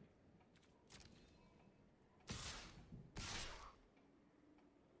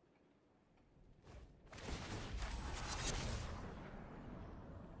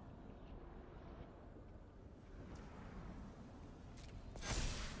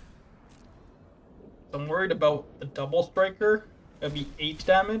 I'm worried about the double striker. That'd be 8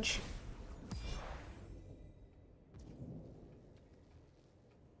 damage.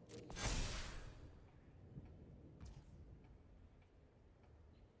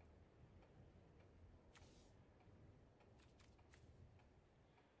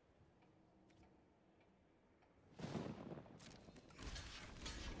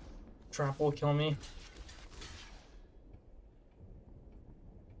 Trap will kill me.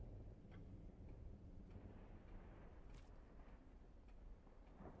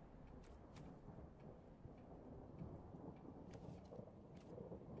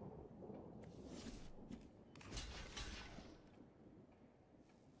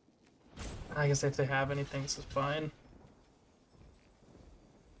 I guess if they have anything, this is fine.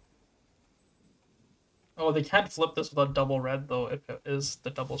 Oh, they can't flip this without double red, though, if it is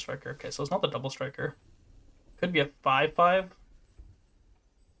the double striker. Okay, so it's not the double striker. Could be a 5/5.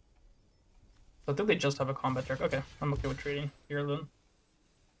 So I think they just have a combat trick. Okay, I'm okay with trading here then.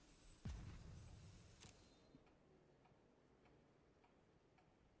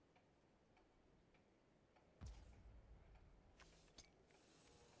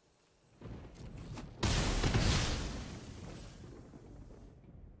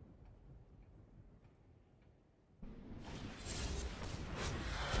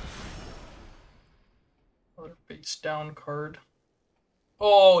 Another face down card.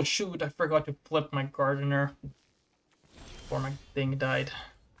 Oh shoot, I forgot to flip my gardener before my thing died.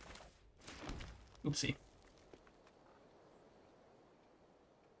 Oopsie.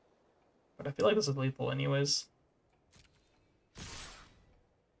 But I feel like this is lethal anyways.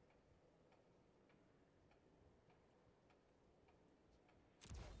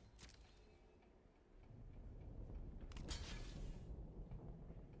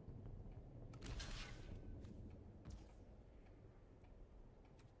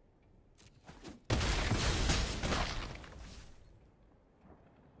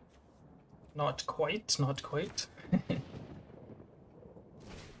 Not quite, not quite.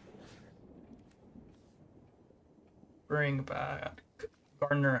 Bring back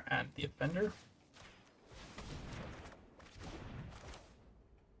Gardener and the Offender.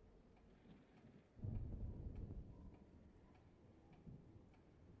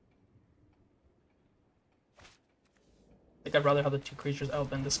 I think I'd rather have the 2 creatures out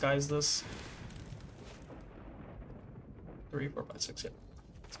than disguise this. 3, 4, 5, 6, yeah.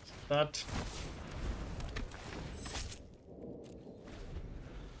 That.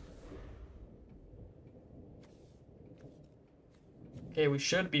 Okay, we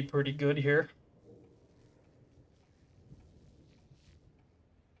should be pretty good here.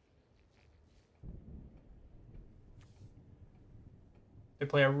 They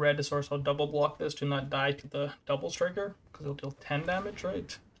play a red source, I'll double block this to not die to the double striker, because it'll deal 10 damage,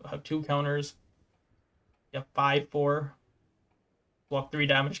 right? So I'll have 2 counters. Yeah, 5, 4. Block 3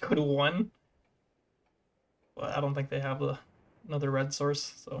 damage, go to 1. But I don't think they have another red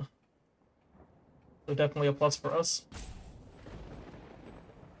source, so definitely a plus for us.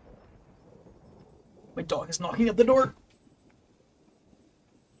 My dog is knocking at the door.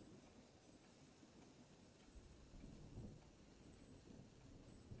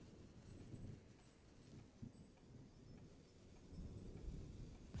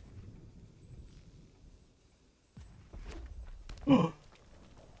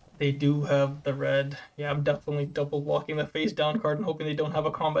 They do have the red. Yeah, I'm definitely double blocking the face down card and hoping they don't have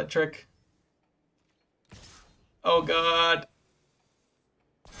a combat trick. Oh god.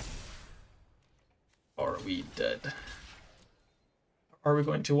 Are we dead? Are we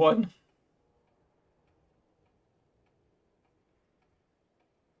going to 1?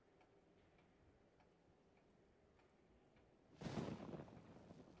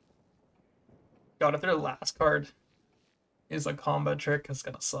 God, if their last card is a combat trick, it's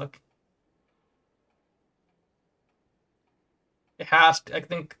gonna suck. It has to, I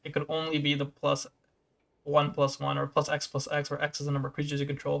think it could only be the +1/+1 or +X/X, where X is the number of creatures you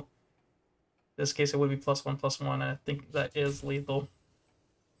control. In this case, it would be +1/+1, and I think that is lethal.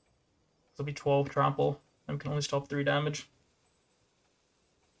 It'll be 12 trample, and we can only stop 3 damage.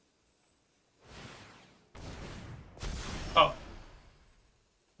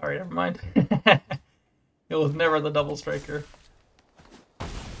 Alright, never mind. It was never the double striker.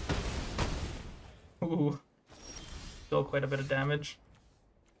 Ooh. Still quite a bit of damage.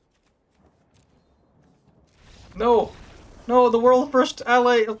 No! No, the world first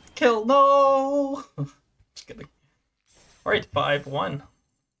ally kill! No! Just kidding. Alright, 5-1.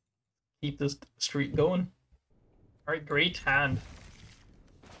 Keep this streak going. Alright, great hand.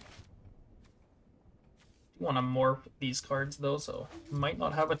 I want to morph these cards though, so might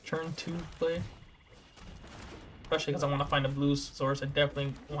not have a turn 2 play. Especially because I want to find a blue source. I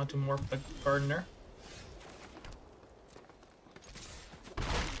definitely want to morph the Gardener.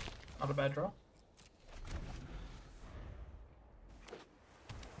 Not a bad draw.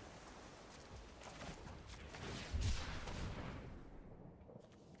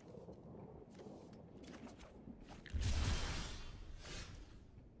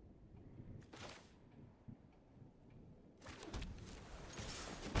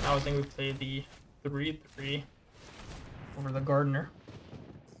 Now I think we play the 3/3 over the Gardener.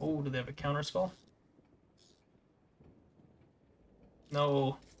 Oh, do they have a counter spell?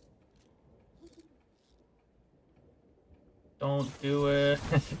 No. Don't do it.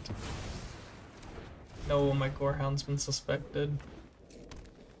 No, my Gorehound's been suspected.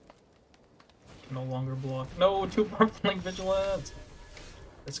 Can no longer block. No, 2 purpling vigilance.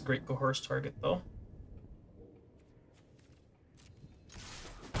 That's a great Gohorse target though.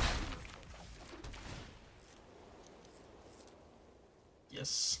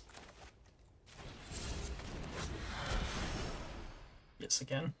 Yes. Yes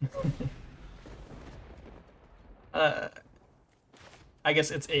again. I guess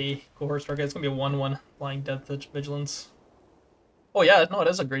it's a Cohorse target. It's gonna be a 1/1 Flying Death Touch Vigilance. Oh yeah, no, it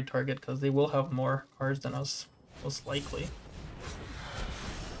is a great target because they will have more cards than us, most likely.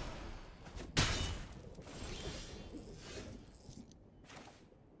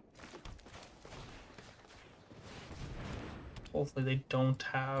 Hopefully they don't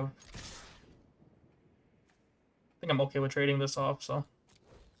have... I think I'm okay with trading this off, so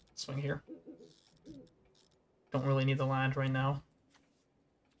swing here. Don't really need the land right now.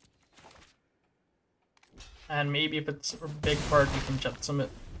 And maybe if it's a big card, we can Jetsam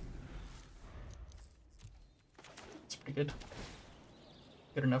it. It's pretty good.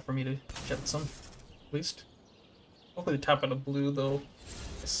 Good enough for me to Jetsam, at least. Hopefully they tap out a blue, though.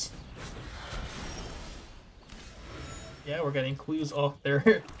 Yes. Yeah, we're getting clues off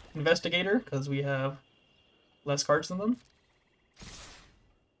their Investigator, because we have less cards than them.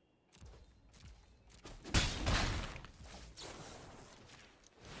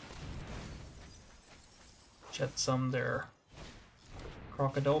 Jetsam their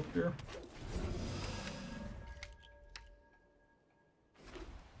Crocodile here.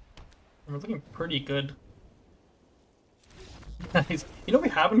 And we're looking pretty good. Nice. You know, we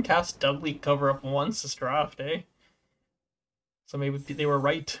haven't cast Doubly Cover Up once this draft, eh? So maybe they were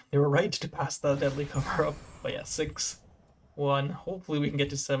right. They were right to pass the Deadly Cover Up. But yeah, 6-1. Hopefully we can get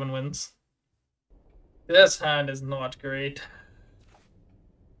to 7 wins. This hand is not great.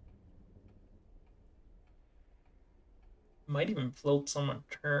 Might even float someone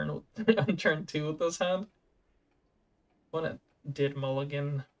turn on turn 2 with this hand. When it did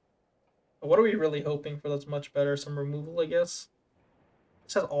mulligan. But what are we really hoping for that's much better? Some removal, I guess.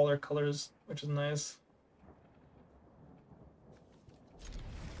 This has all their colors, which is nice.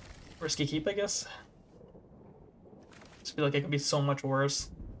 Risky keep, I guess. Just feel like it could be so much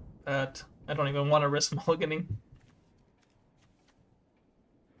worse that I don't even want to risk mulliganing.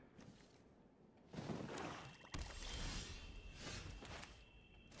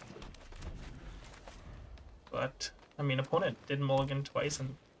 But, I mean, opponent did mulligan twice,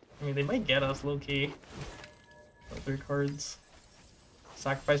 and I mean, they might get us low-key. 3 cards.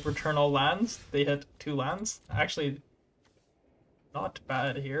 Sacrifice, return all lands. They hit 2 lands. Actually, not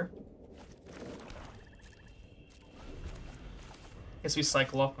bad here. Guess we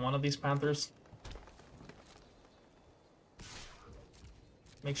cycle off one of these Panthers.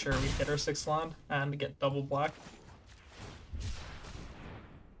 Make sure we hit our 6th land and get double black.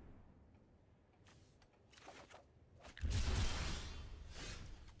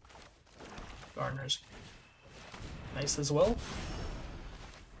 Gardener's nice as well.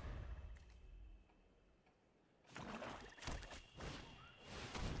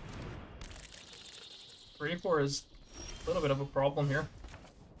 Three, 4 is a little bit of a problem here.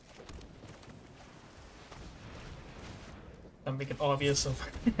 I'll make it obvious of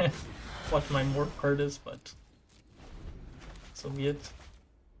what my morph card is, but so be it.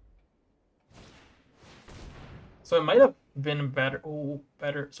 So it might have been better. Oh,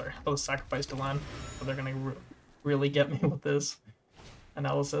 better. Sorry, I was sacrificed to land, so they're gonna really get me with this.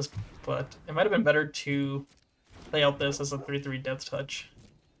 analysis, but it might have been better to play out this as a 3/3 Death Touch.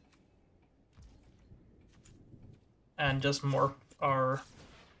 And just morph our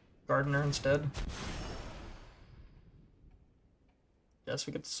Gardener instead. Guess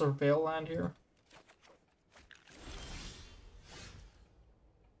we get to Surveil land here.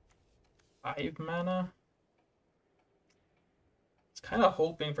 5 mana. It's kind of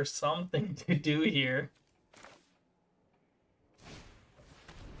hoping for something to do here.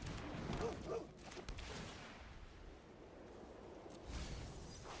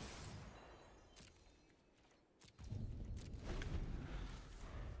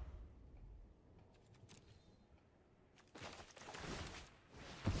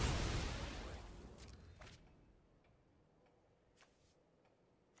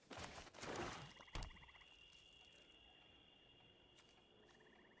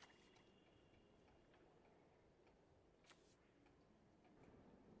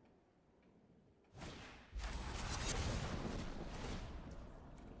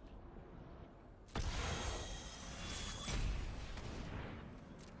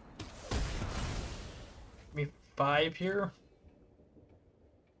 Give me 5 here.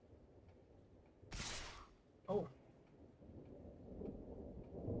 Oh.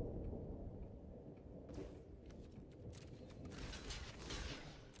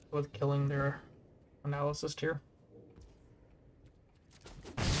 With killing their analysis here.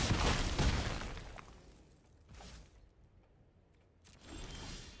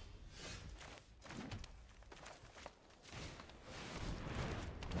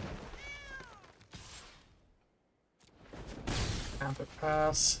 Panther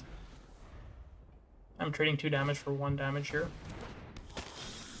pass. I'm trading 2 damage for 1 damage here.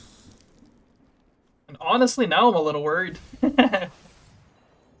 And honestly, now I'm a little worried.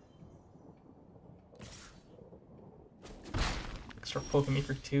 Start poking me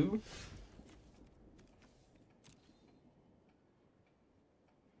for 2.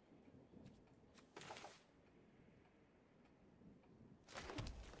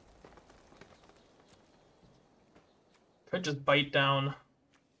 Could just bite down.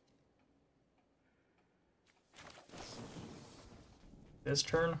 This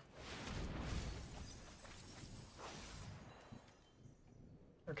turn.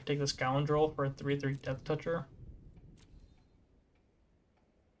 Or could take the Scoundrel for a 3/3 Death Toucher.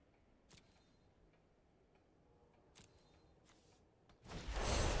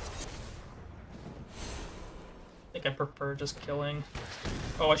 I think I prefer just killing.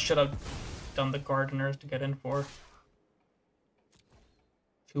 Oh, I should have done the Gardeners to get in for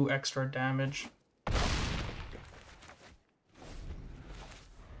 2 extra damage.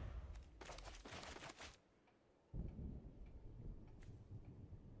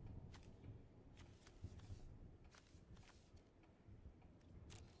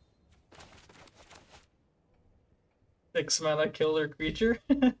 Six mana killer creature.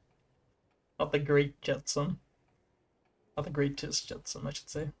 Not the Great Jetsam. Not the Greatest Jetsam, I should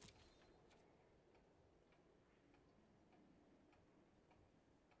say.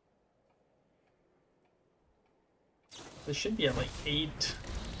 This should be at like 8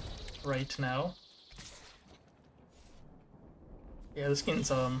 right now. Yeah, this game's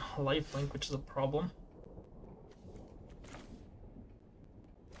lifelink, which is a problem.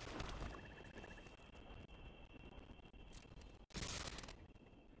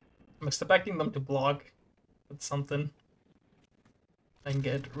 I'm expecting them to block with something and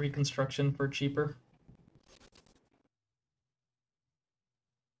get reconstruction for cheaper.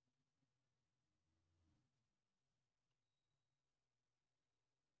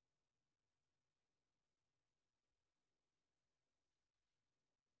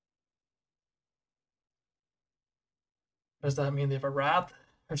 Does that mean they have a Wrath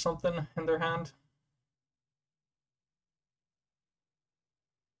or something in their hand?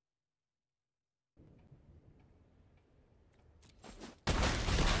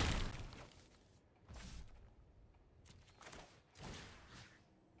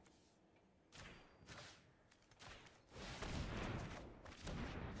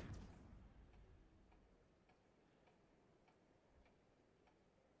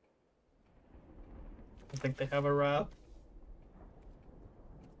 I think they have a Wrath.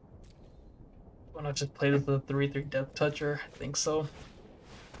 Why not just play this with a 3/3 Death Toucher? I think so.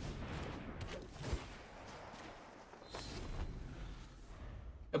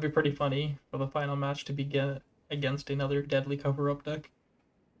 It'd be pretty funny for the final match to begin against another deadly cover-up deck.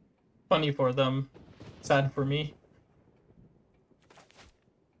 Funny for them, sad for me.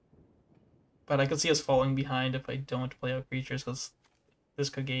 But I could see us falling behind if I don't play out creatures, because this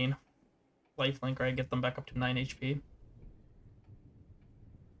could gain lifelink, right? Get them back up to 9 HP.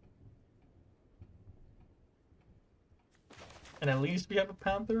 And at least we have a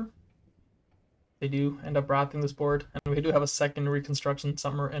Panther. They do end up wrathing this board, and we do have a second Reconstruction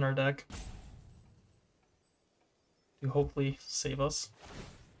Summer in our deck to hopefully save us.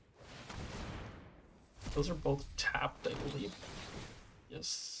 Those are both tapped, I believe.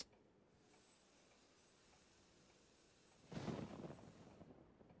 Yes.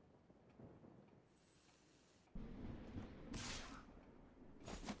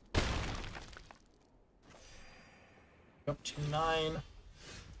 Up to 9.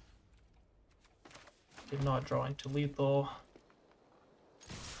 Did not draw into lethal.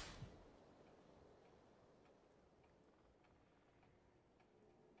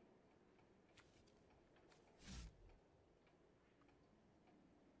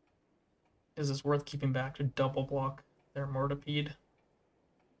 Is this worth keeping back to double block their Mortipede?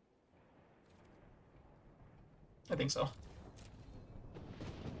 I think so.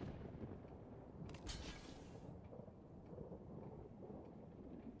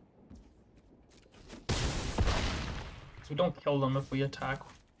 So we don't kill them if we attack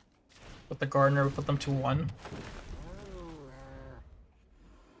with the Gardener, we put them to 1.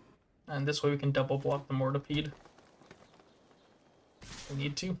 And this way we can double block the Mortipede. We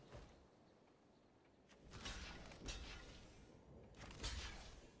need to.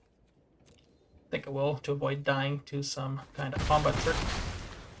 I think I will, to avoid dying to some kind of combat trick.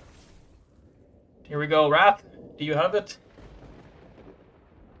 Here we go, Wrath. Do you have it?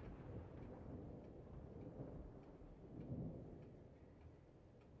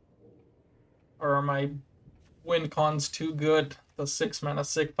 Or are my win cons too good? The 6 mana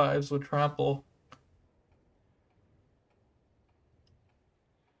 6/5s would trample.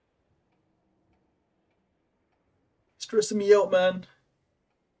 Stressing me out, man.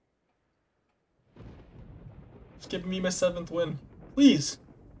 Just give me my 7th win. Please.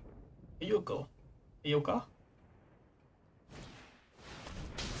 Ayoko. Ayoka?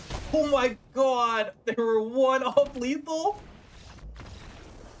 Oh my god! They were 1 off lethal?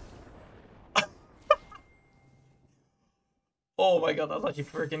 Oh my god, that's actually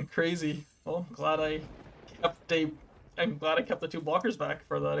freaking crazy. Well, I'm glad I kept the 2 blockers back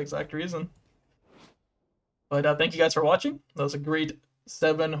for that exact reason. But thank you guys for watching. That was a great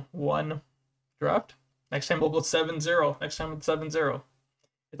 7-1 draft. Next time we'll go 7-0. Next time it's 7-0. Hit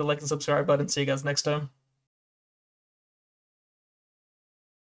the like and subscribe button. See you guys next time.